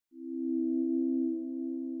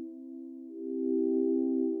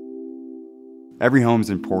Every home is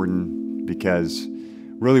important because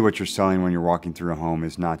really what you're selling when you're walking through a home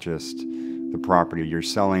is not just the property. You're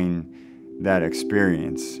selling that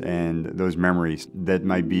experience and those memories. That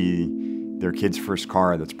might be their kid's first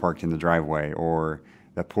car that's parked in the driveway, or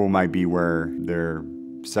that pool might be where their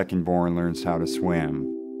second born learns how to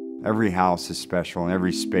swim. Every house is special and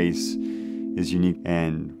every space is unique.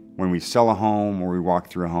 And when we sell a home or we walk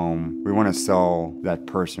through a home, we want to sell that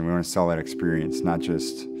person, we want to sell that experience, not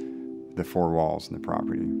just the four walls and the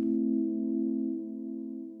property.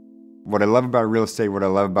 What I love about real estate, what I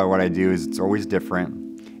love about what I do is it's always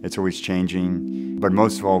different, it's always changing, but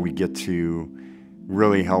most of all we get to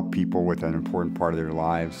really help people with an important part of their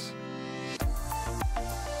lives.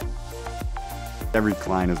 Every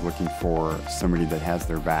client is looking for somebody that has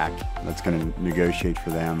their back, that's going to negotiate for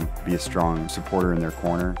them, be a strong supporter in their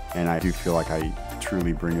corner, and I do feel like I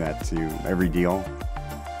truly bring that to every deal.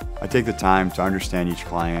 I take the time to understand each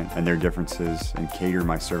client and their differences and cater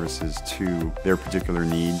my services to their particular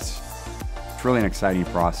needs. It's really an exciting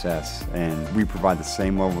process, and we provide the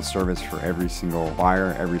same level of service for every single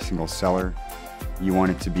buyer, every single seller. You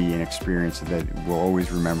want it to be an experience that we'll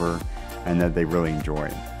always remember and that they really enjoy.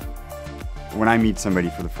 When I meet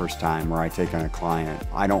somebody for the first time or I take on a client,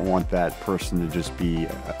 I don't want that person to just be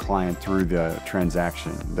a client through the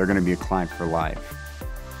transaction. They're going to be a client for life.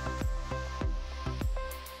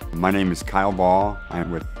 My name is Baugh.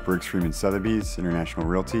 I'm with Briggs, Freeman, Sotheby's International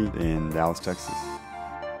Realty in Dallas, Texas.